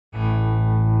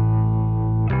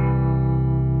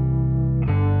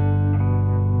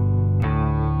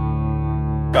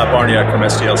Scott Barniak from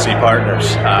SDLC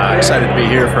Partners. Excited to be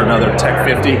here for another Tech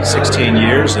 50, 16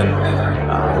 years, and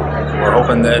we're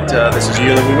hoping that this is the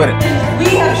year that we win it.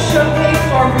 We have showcased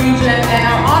our region and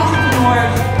our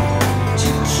entrepreneurs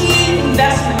to key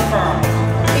investment firms,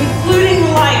 including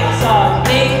the likes of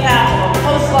Navy Capital,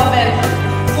 Post Love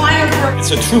Energy, Flying Bird.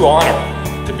 It's a true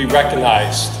honor to be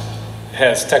recognized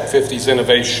as Tech 50's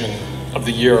Innovation of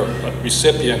the Year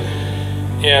recipient.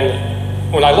 And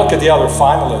when I look at the other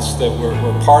finalists that were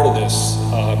part of this,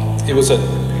 it was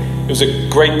a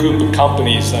great group of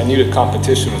companies. I knew the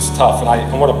competition was tough, and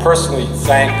I want to personally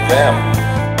thank them.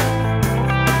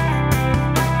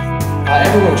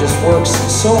 Everyone just works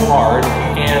so hard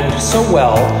and so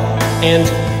well, and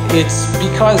it's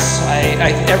because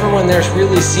everyone there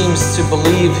really seems to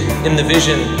believe in the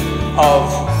vision of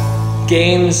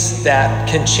games that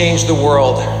can change the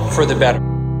world for the better.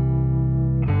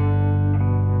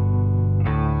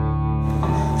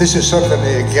 This is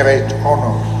certainly a great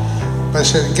honor, but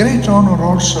it's a great honor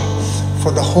also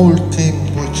for the whole team,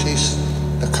 which is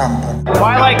the company. Well,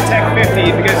 I like Tech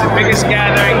 50 because it's the biggest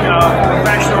gathering of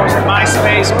professionals in my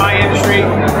space, my industry,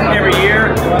 every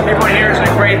year. Everyone here is in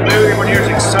a great mood. Everyone here is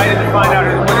excited to find out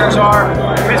who the winners are.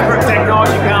 Pittsburgh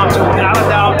Technology Council, without a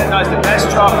doubt, does the best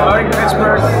job promoting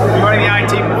Pittsburgh, promoting the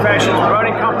IT professionals,